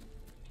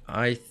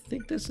I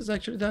think this is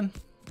actually done.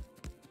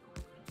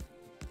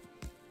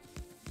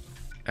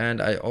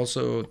 And I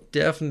also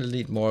definitely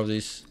need more of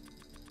these,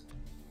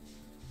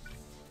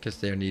 because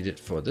they're needed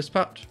for this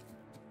part.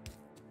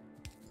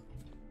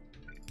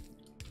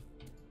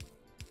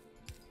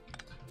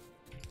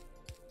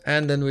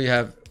 And then we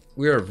are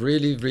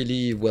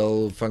really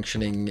well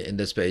functioning in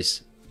this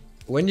base.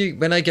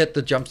 When I get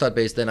the jumpstart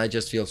base, then I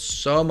just feel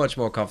so much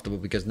more comfortable,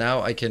 because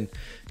now I can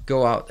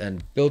go out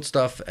and build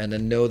stuff and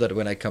then know that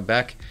when I come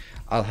back,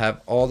 I'll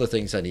have all the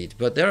things I need.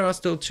 But there are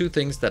still two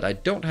things that I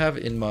don't have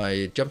in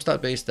my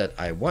jumpstart base that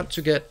I want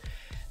to get.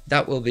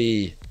 That will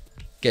be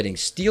getting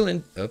steel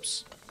in.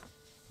 Oops.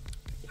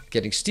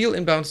 Getting steel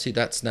inbound. See,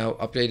 that's now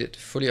updated,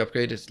 fully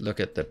upgraded. Look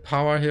at the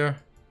power here.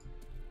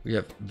 We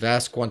have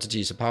vast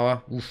quantities of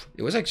power. Oof,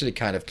 it was actually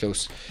kind of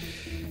close.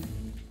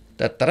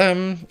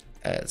 Da-da-dum.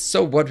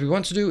 So what we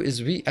want to do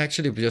is we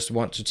actually just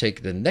want to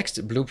take the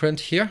next blueprint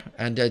here,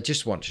 and I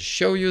just want to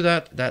show you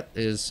that. That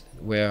is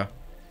where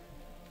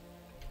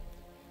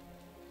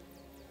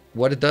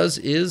what it does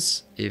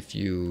is, if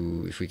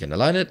we can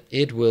align it,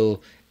 it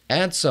will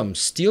add some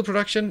steel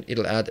production.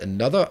 It'll add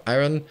another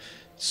iron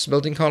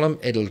smelting column.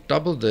 It'll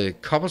double the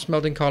copper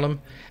smelting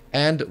column.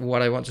 And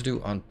what I want to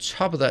do on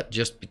top of that,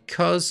 just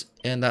because,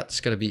 and that's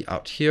going to be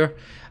out here,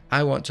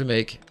 I want to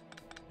make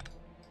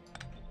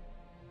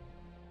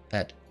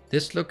at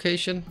this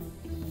location,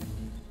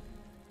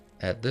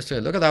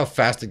 look at how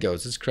fast it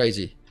goes. It's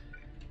crazy.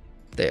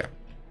 There.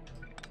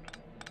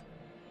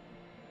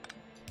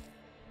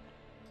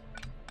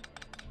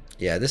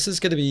 Yeah, this is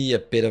going to be a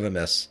bit of a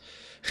mess.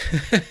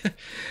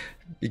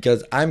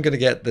 Because I'm going to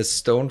get this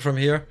stone from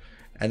here,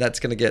 and that's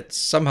going to get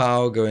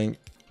somehow going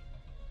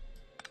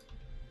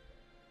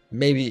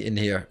maybe in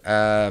here.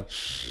 I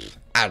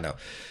don't know.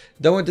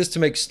 Don't want this to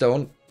make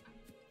stone.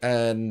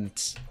 And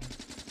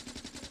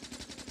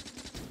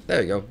there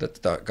we go. That's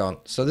gone.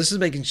 So this is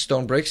making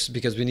stone bricks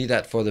because we need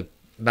that for the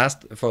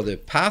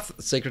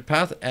path, sacred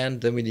path, and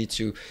then we need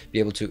to be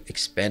able to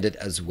expand it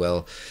as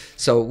well.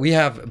 So we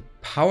have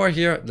power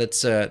here.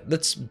 Let's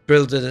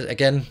build it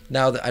again.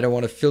 Now that I don't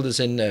want to fill this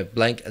in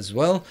blank as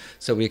well.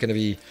 So we're going to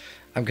be,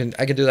 I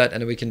can do that,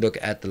 and then we can look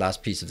at the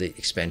last piece of the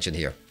expansion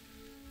here.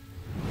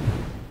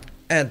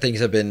 And things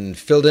have been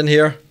filled in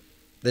here.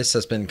 This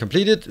has been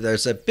completed.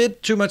 There's a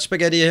bit too much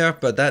spaghetti here,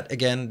 but that,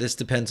 again, this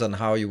depends on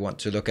how you want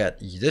to look at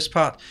this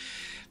part.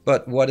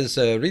 But what is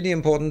really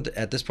important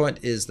at this point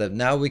is that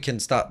now we can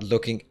start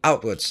looking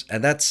outwards.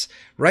 And that's,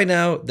 right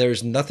now,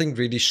 there's nothing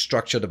really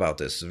structured about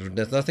this.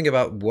 There's nothing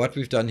about what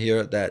we've done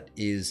here that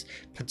is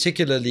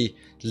particularly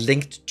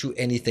linked to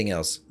anything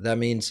else. That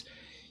means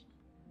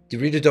you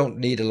really don't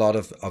need a lot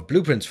of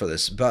blueprints for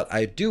this. But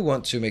I do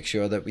want to make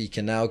sure that we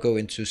can now go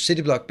into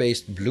city block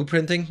based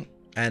blueprinting.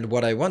 And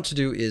what I want to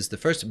do is the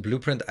first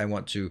blueprint I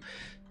want to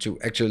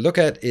actually look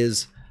at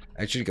is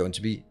actually going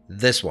to be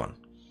this one.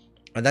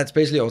 And that's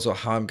basically also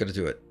how I'm going to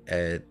do it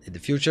in the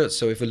future.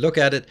 So if we look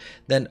at it,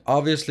 then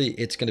obviously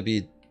it's going to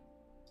be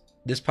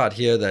this part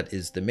here that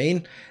is the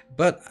main.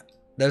 But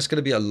there's going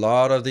to be a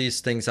lot of these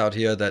things out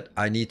here that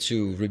I need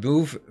to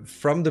remove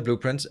from the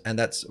blueprints. And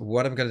that's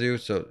what I'm going to do.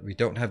 So we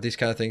don't have these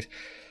kind of things.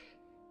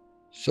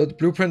 So the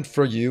blueprint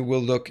for you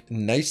will look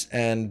nice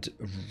and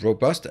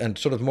robust and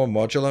sort of more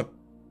modular,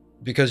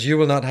 because you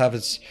will not have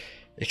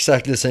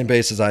exactly the same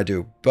base as I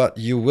do, but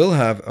you will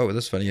have, oh,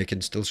 that's funny, I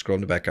can still scroll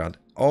in the background.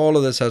 All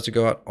of this has to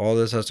go out, all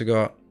this has to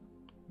go out,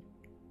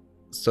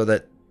 so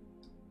that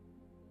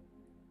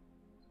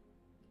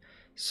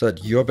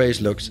your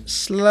base looks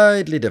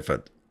slightly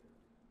different.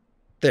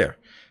 There.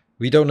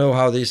 We don't know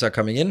how these are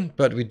coming in,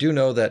 but we do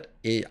know that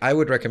I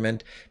would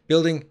recommend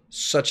building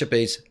such a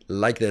base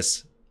like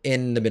this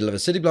in the middle of a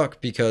city block,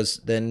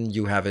 because then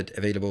you have it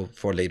available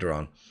for later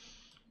on.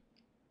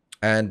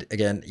 And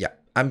again, yeah,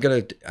 I'm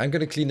gonna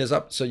clean this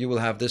up, so you will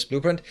have this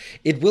blueprint.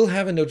 It will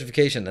have a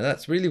notification, and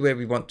that's really where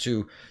we want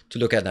to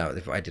look at now.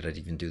 Why did I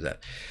even do that?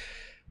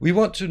 We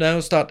want to now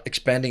start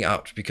expanding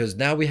out, because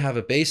now we have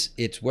a base.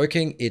 It's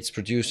working. It's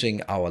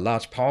producing our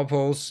large power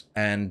poles,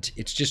 and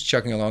it's just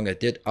chugging along. I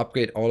did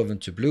upgrade all of them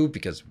to blue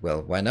because,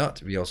 well, why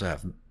not? We also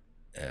have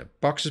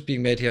boxes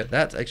being made here.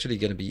 That's actually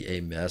going to be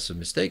a massive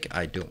mistake.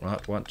 I do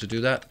not want to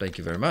do that. Thank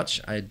you very much.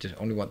 I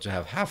only want to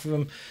have half of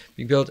them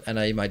being built, and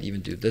I might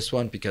even do this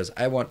one because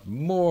I want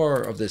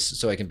more of this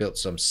so I can build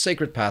some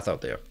sacred path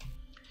out there.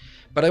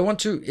 But I want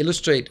to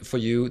illustrate for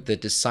you the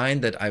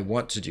design that I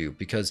want to do,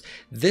 because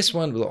this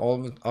one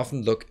will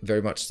often look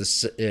very much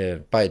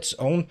by its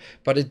own,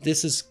 but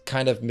this is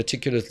kind of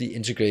meticulously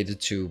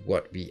integrated to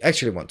what we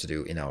actually want to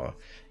do in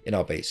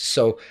our base.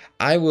 So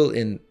I will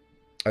we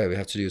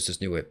have to use this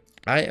new way.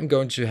 I am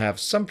going to have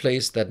some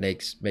place that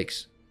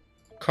makes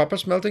copper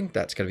smelting.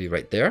 That's going to be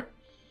right there.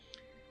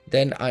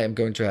 Then I am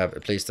going to have a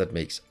place that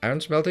makes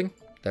iron smelting.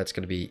 That's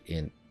going to be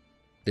in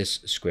this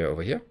square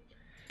over here.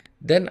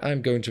 Then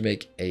I'm going to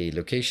make a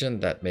location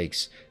that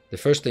makes the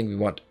first thing we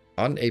want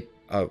on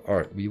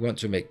or we want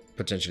to make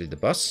potentially the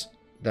bus.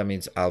 That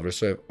means I'll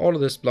reserve all of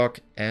this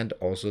block and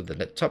also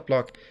the top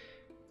block.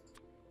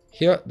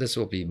 Here, this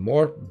will be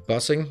more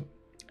busing,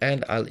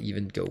 and I'll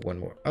even go one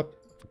more up.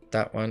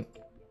 That one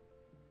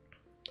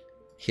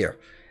here,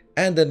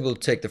 and then we'll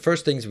take the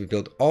first things we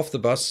build off the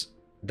bus.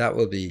 That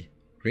will be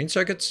green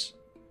circuits.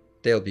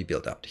 They'll be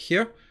built out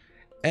here,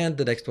 and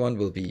the next one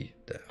will be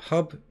the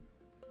hub.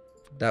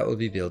 That will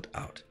be built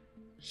out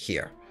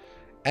here,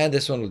 and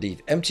this one will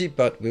leave empty,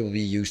 but will be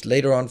used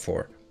later on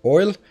for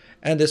oil,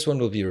 and this one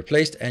will be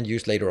replaced and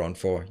used later on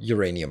for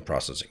uranium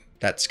processing.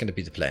 That's going to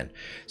be the plan.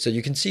 So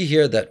you can see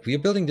here that we are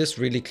building this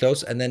really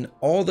close, and then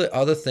all the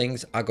other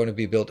things are going to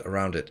be built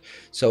around it.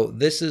 So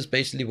this is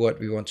basically what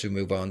we want to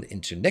move on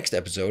into next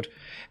episode.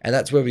 And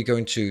that's where we're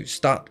going to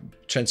start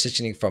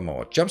transitioning from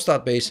our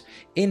jumpstart base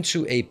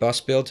into a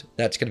bus build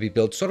that's going to be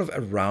built sort of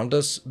around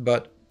us,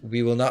 but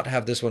we will not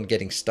have this one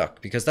getting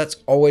stuck, because that's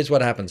always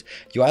what happens.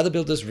 You either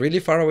build this really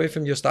far away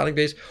from your starting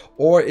base,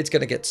 or it's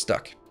going to get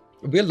stuck.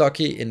 We're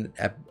lucky in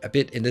a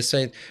bit in this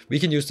side. We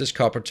can use this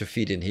copper to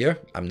feed in here.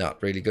 I'm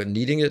not really good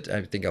needing it.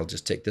 I think I'll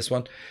just take this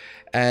one.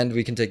 And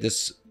we can take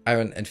this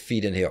iron and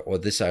feed in here, or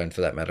this iron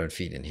for that matter, and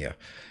feed in here.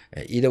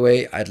 Either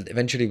way,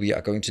 eventually we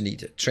are going to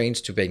need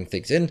trains to bring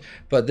things in.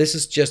 But this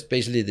is just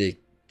basically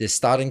the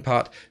starting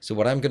part. So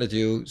what I'm going to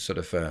do sort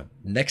of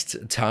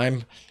next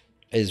time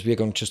is we're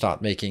going to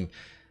start making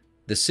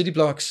the city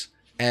blocks,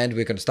 and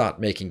we're going to start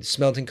making the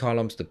smelting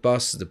columns, the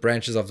bus, the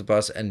branches of the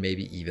bus, and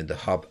maybe even the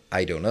hub.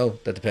 I don't know.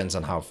 That depends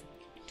on how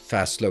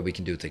fast, slow we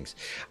can do things.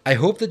 I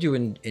hope that you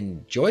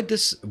enjoyed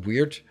this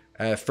weird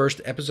first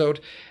episode,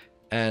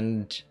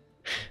 and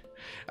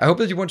I hope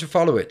that you want to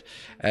follow it.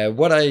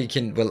 What I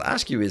will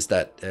ask you is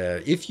that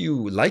if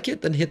you like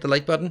it, then hit the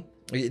like button.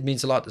 It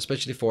means a lot,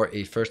 especially for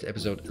a first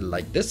episode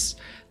like this,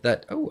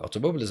 that, oh,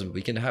 automobilism,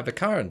 we can have a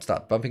car and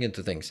start bumping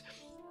into things.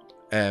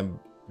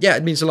 Yeah,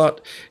 it means a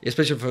lot,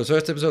 especially for the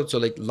first episode. So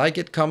like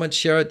it, comment,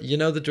 share it. You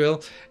know the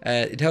drill.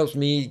 It helps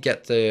me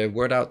get the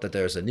word out that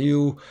there's a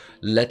new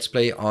Let's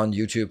Play on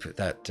YouTube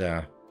that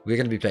we're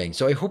going to be playing.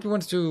 So I hope you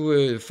want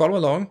to follow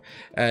along.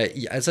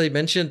 As I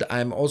mentioned,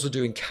 I'm also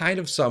doing kind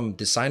of some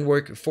design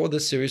work for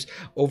this series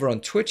over on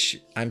Twitch.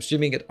 I'm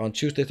streaming it on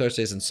Tuesday,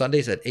 Thursdays, and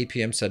Sundays at 8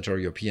 p.m. Central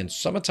European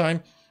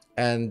Summertime.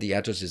 And the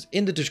address is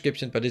in the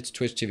description, but it's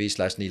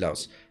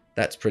twitch.tv/Nilaus.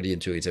 That's pretty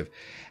intuitive.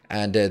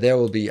 And there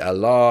will be a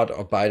lot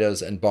of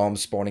biters and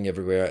bombs spawning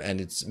everywhere,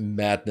 and it's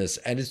madness,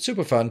 and it's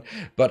super fun.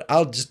 But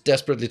I'll just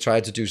desperately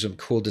try to do some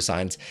cool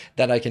designs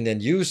that I can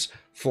then use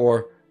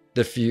for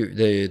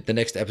the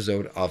next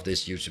episode of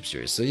this YouTube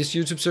series. So this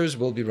YouTube series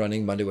will be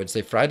running Monday,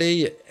 Wednesday,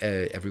 Friday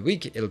every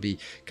week. It'll be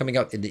coming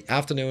out in the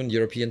afternoon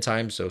European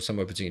time, so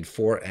somewhere between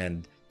 4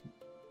 and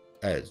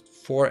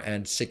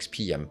 6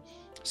 p.m.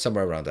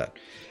 somewhere around that.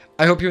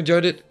 I hope you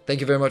enjoyed it. Thank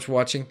you very much for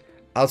watching.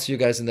 I'll see you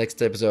guys in the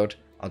next episode.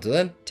 Until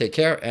then, take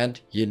care, and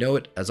you know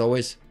it, as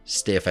always,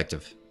 stay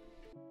effective.